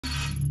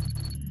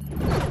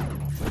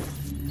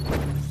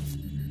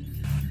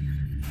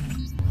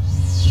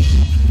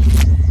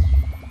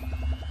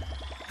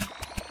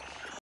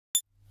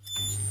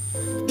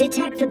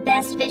Detect the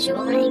best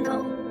visual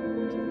angle.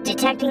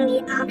 Detecting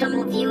the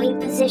optimal viewing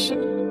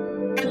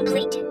position.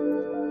 Complete.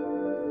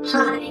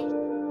 Hi,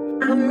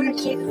 I'm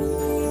Mercu.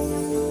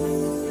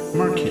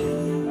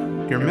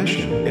 Mercu, your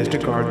mission is to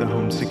guard the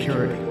home's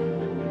security.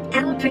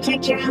 I will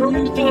protect your home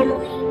and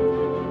family.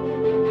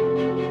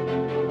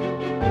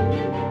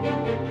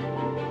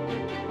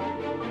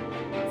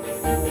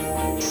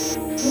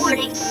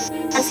 Warning,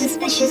 a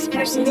suspicious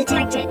person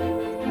detected.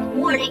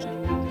 Warning,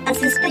 a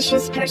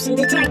suspicious person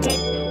detected.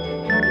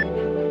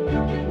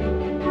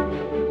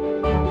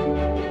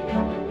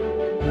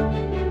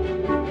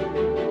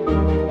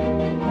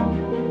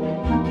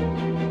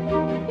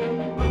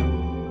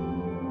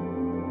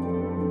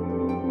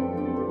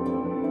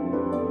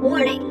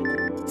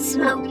 Warning,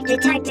 smoke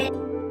detected.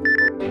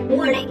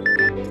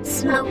 Warning,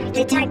 smoke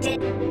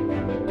detected.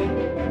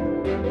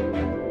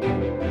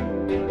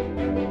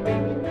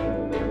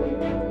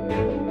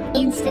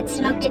 Instant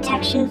smoke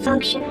detection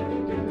function.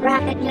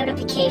 Rapid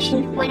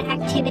notification when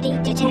activity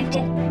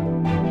detected.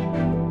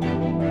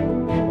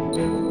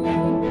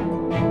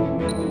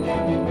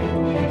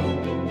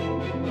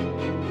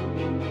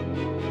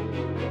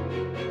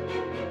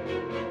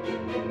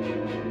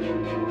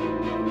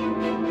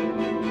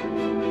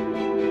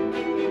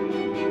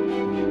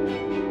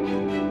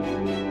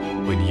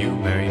 Would you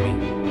marry me?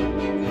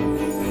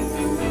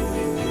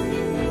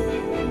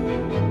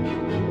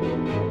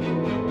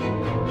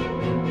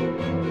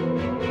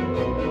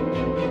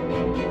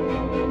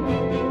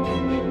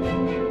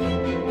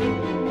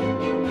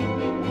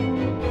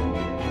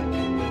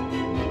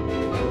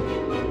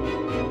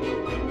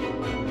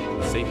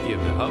 The safety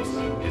of the house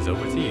is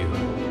over to you.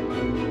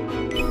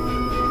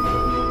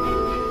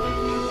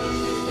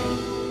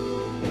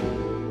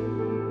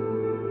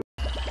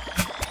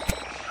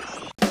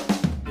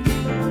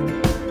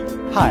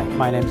 Hi,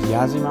 my name is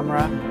Yazim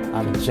Amra.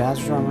 I'm a jazz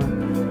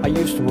drummer. I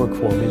used to work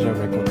for a major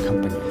record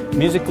company.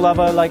 Music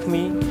lover like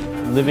me,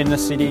 live in the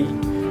city.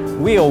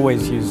 We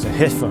always use the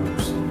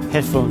headphones.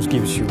 Headphones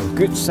gives you a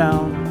good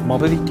sound,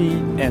 mobility,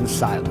 and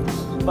silence.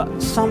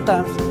 But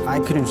sometimes I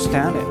couldn't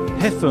stand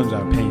it. Headphones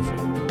are painful.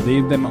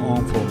 Leave them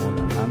on for more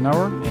than an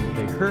hour and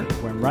they hurt.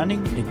 When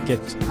running, it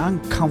gets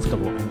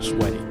uncomfortable and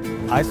sweaty.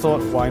 I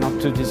thought, why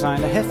not to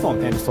design a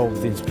headphone and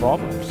solve these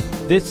problems?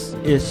 This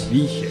is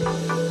Vie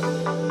Shair.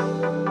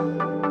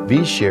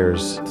 Vie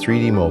Shair's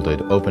 3D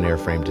molded open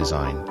airframe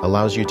design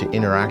allows you to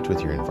interact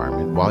with your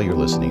environment while you're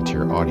listening to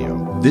your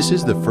audio. This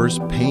is the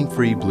first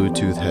pain-free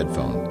Bluetooth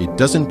headphone. It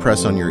doesn't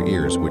press on your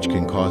ears, which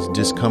can cause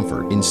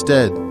discomfort.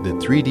 Instead, the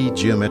 3D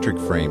geometric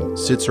frame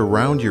sits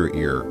around your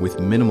ear with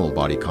minimal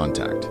body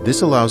contact.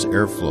 This allows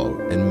airflow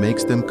and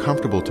makes them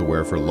comfortable to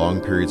wear for long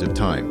periods of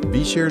time.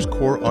 Vie Shair's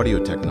core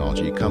audio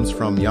technology comes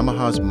from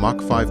Yamaha's Mach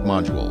 5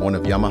 module, one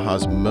of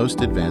Yamaha's most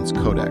advanced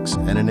codecs,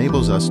 and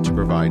enables us to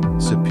provide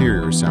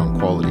superior sound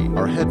quality.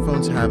 Our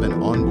headphones have an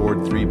onboard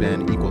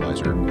 3-band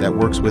equalizer that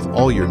works with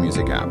all your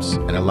music apps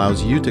and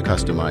allows you to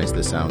customize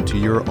the sound to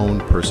your own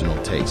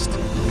personal taste.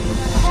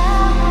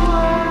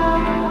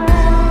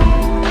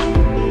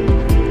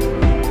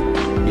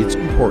 It's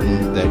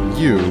important that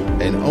you,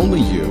 and only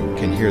you,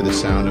 can hear the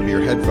sound of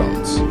your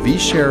headphones. Vie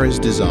Shair is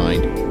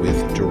designed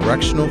with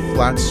directional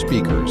flat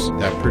speakers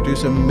that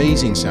produce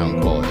amazing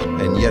sound quality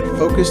and yet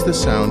focus the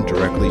sound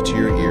directly to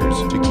your ears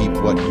to keep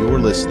what you're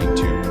listening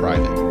to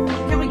private.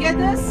 Can we get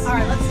this? All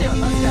right, let's do it.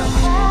 Let's go.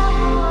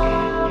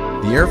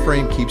 The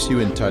airframe keeps you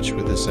in touch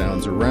with the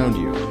sounds around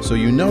you, so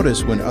you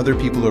notice when other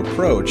people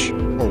approach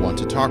or want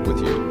to talk with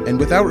you. And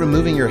without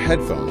removing your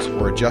headphones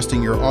or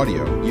adjusting your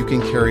audio, you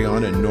can carry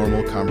on a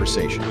normal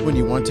conversation. When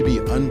you want to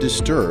be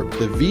undisturbed,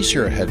 the Vie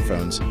Shair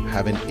headphones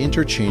have an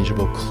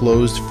interchangeable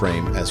closed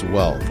frame as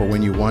well for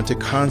when you want to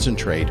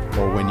concentrate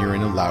or when you're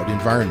in a loud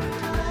environment.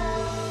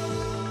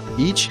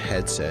 Each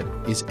headset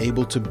is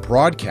able to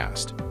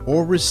broadcast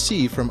or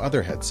receive from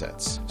other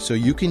headsets, so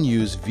you can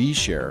use Vie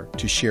Shair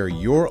to share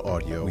your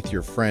audio with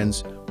your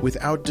friends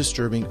without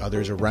disturbing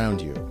others around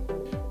you.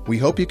 We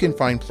hope you can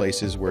find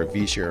places where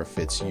Vie Shair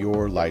fits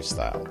your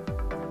lifestyle.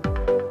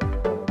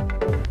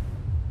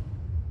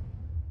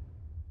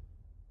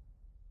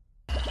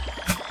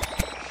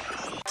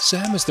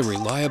 Sam is the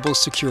reliable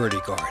security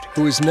guard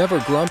who is never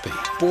grumpy,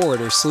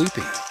 bored, or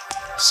sleepy.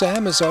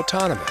 Sam is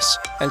autonomous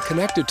and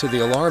connected to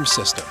the alarm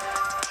system.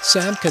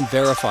 Sam can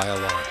verify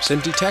alarms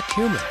and detect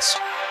humans.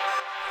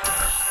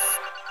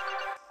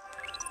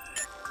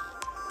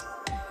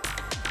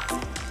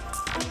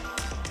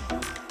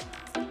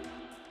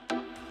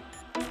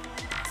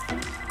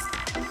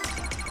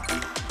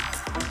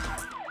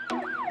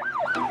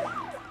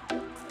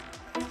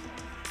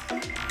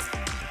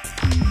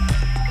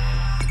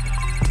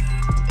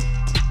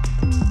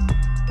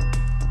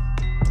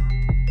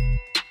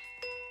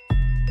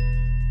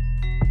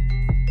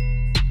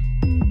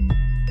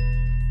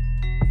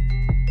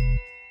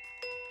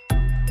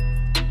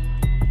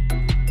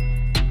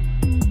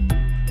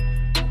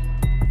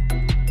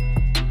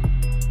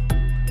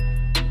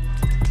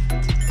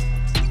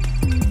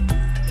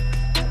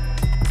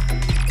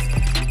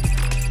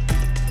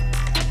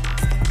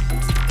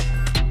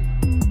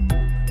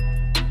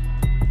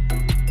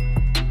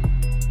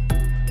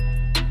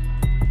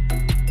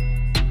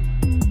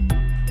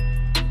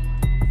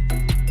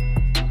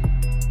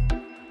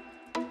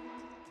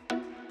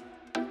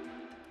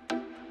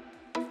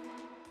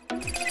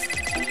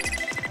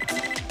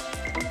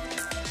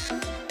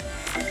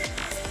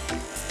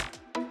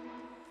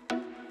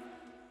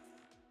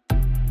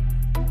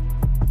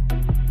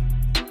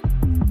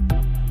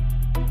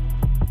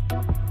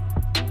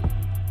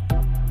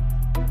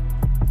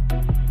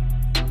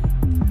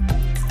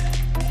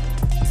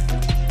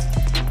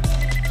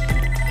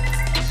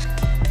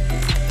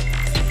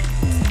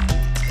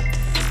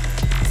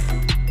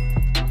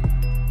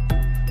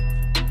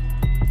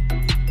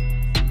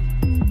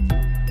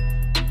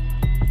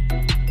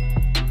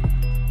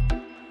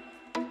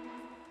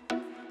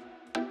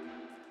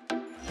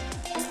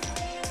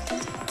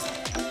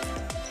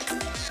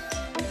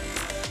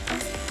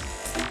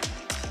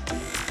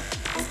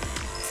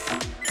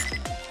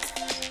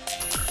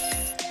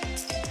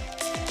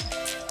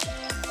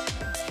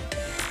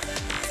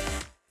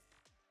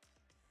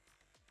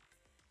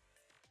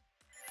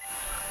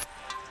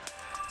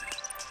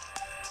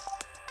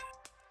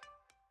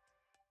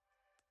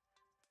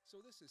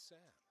 This is Sam.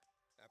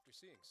 After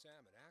seeing Sam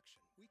in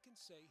action, we can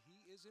say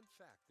he is in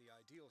fact the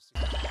ideal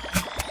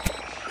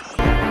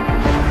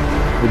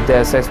With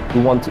DSX,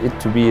 we want it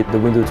to be the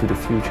window to the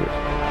future.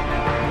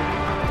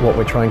 What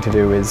we're trying to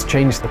do is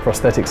change the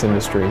prosthetics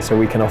industry so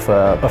we can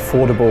offer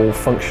affordable,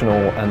 functional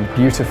and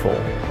beautiful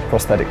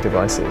prosthetic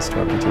devices to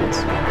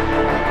amputees.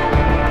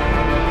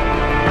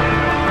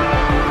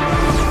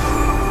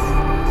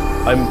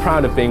 I'm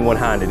proud of being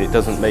one-handed. It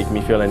doesn't make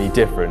me feel any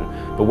different.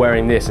 But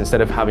wearing this,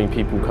 instead of having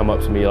people come up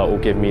to me or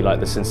give me like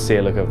the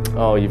sincere look of,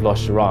 oh, you've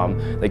lost your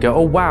arm, they go,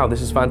 oh wow,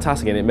 this is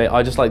fantastic. And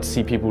I just like to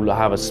see people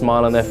have a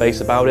smile on their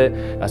face about it.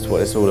 That's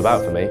what it's all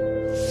about for me.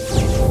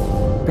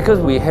 Because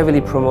we're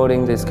heavily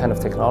promoting this kind of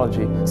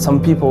technology,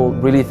 some people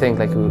really think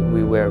like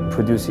we were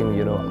producing,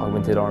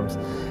 augmented arms.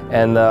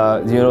 And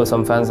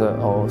some fans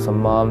or some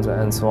moms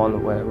and so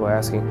on were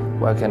asking,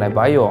 where can I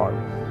buy your arm?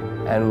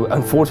 And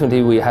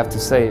unfortunately, we have to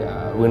say,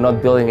 we're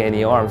not building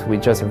any arms, we're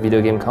just a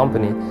video game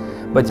company.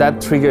 But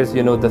that triggers,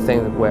 the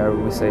thing where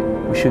we say,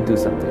 we should do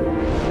something.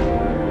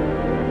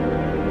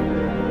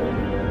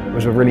 It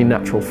was a really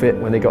natural fit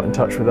when they got in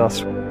touch with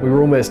us. We were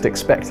almost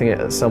expecting it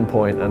at some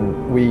point,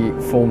 and we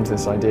formed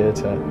this idea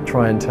to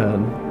try and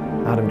turn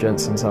Adam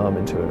Jensen's arm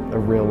into a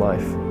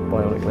real-life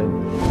bionic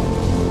limb.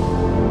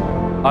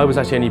 I was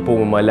actually only born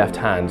with my left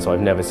hand, so I've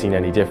never seen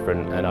any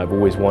different, and I've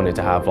always wanted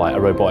to have like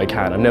a robotic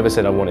hand. I've never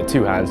said I wanted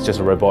two hands,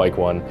 just a robotic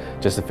one,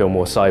 just to feel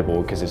more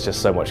cyborg, because it's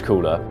just so much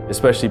cooler,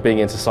 especially being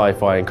into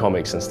sci-fi and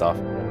comics and stuff.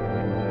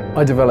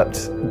 I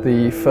developed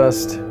the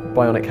first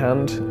bionic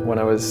hand when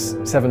I was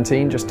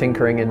 17, just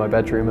tinkering in my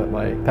bedroom at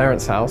my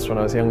parents' house when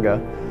I was younger.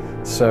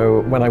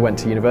 So when I went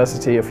to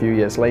university a few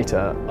years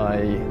later,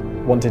 I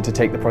wanted to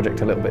take the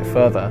project a little bit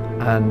further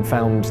and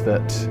found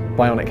that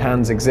bionic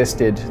hands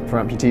existed for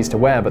amputees to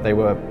wear, but they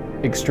were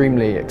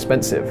extremely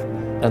expensive.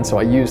 And so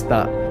I used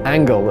that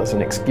angle as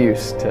an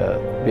excuse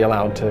to be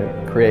allowed to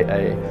create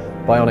a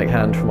bionic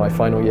hand for my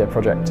final year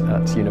project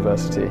at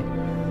university.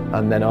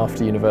 And then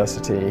after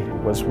university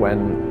was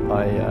when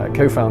I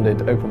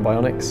co-founded Open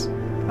Bionics,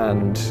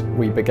 and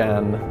we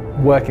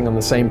began working on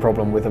the same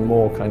problem with a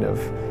more kind of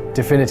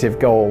definitive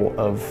goal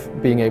of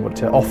being able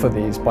to offer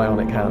these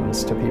bionic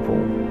hands to people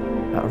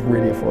at a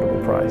really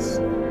affordable price.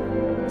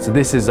 So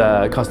this is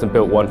a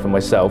custom-built one for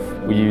myself.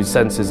 We use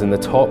sensors in the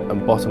top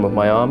and bottom of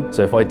my arm.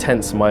 So if I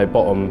tense my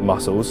bottom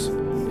muscles,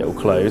 it will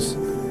close.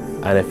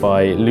 And if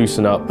I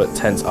loosen up but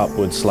tense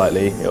upwards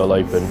slightly, it will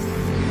open.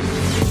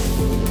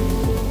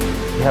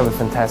 We have a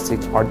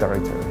fantastic art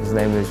director. His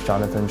name is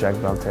Jonathan Jack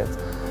Beltet.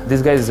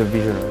 This guy is a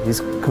visionary. He's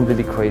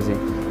completely crazy.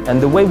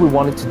 And the way we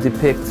wanted to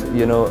depict,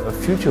 a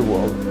future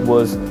world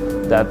was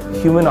that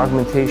human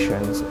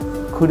augmentations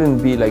couldn't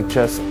be like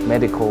just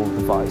medical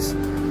device.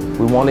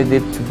 We wanted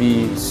it to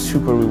be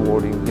super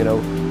rewarding.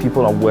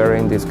 People are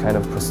wearing this kind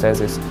of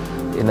prosthesis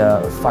in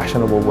a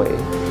fashionable way.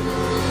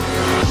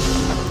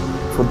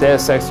 For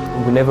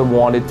DSX, we never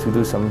wanted to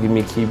do some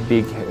gimmicky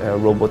big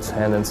robot's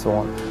hand and so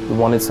on. We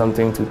wanted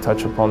something to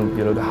touch upon,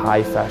 the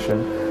high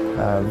fashion,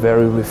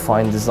 very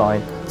refined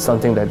design,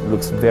 something that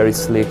looks very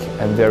slick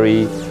and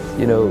very,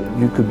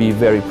 you could be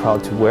very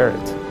proud to wear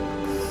it.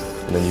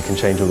 And then you can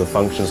change all the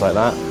functions like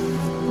that.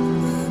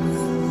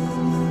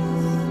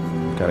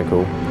 Kind of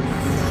cool.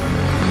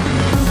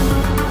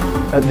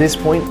 At this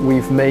point,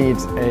 we've made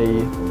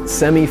a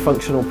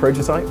semi-functional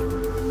prototype.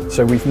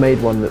 So we've made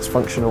one that's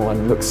functional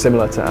and looks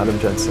similar to Adam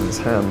Jensen's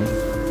hand.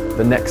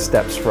 The next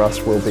steps for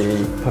us will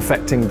be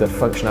perfecting the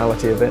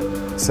functionality of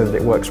it so that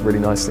it works really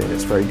nicely and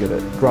it's very good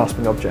at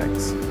grasping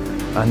objects,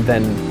 and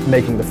then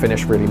making the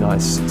finish really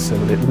nice so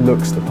that it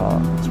looks the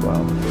part as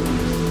well.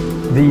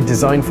 The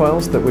design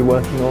files that we're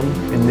working on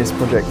in this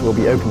project will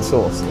be open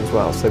source as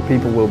well, so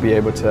people will be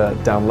able to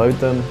download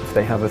them. If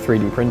they have a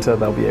 3D printer,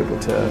 they'll be able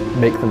to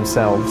make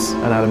themselves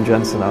an Adam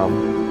Jensen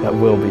arm that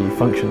will be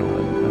functional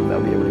and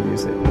they'll be able to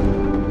use it.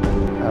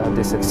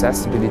 This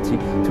accessibility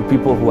to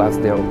people who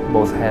have their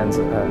both hands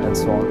and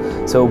so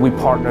on. So we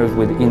partnered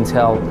with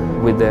Intel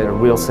with their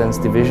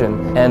RealSense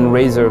division and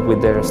Razer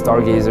with their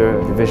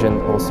Stargazer division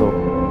also.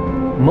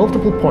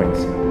 Multiple points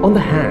on the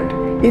hand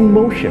in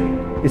motion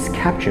is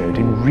captured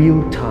in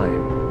real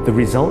time. The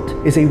result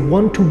is a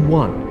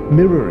one-to-one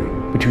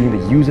mirroring between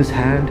the user's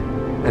hand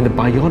and the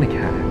bionic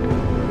hand.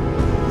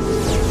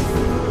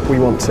 We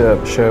want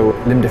to show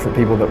limb-different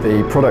people that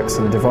the products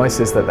and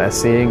devices that they're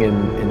seeing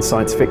in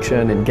science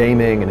fiction, in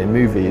gaming and in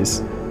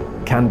movies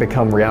can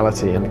become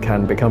reality, and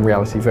can become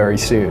reality very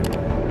soon.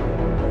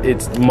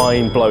 It's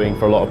mind-blowing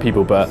for a lot of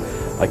people, but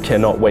I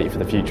cannot wait for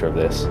the future of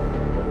this.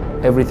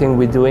 Everything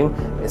we're doing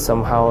is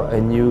somehow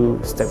a new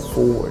step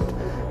forward.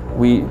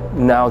 We're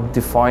now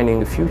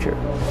defining the future.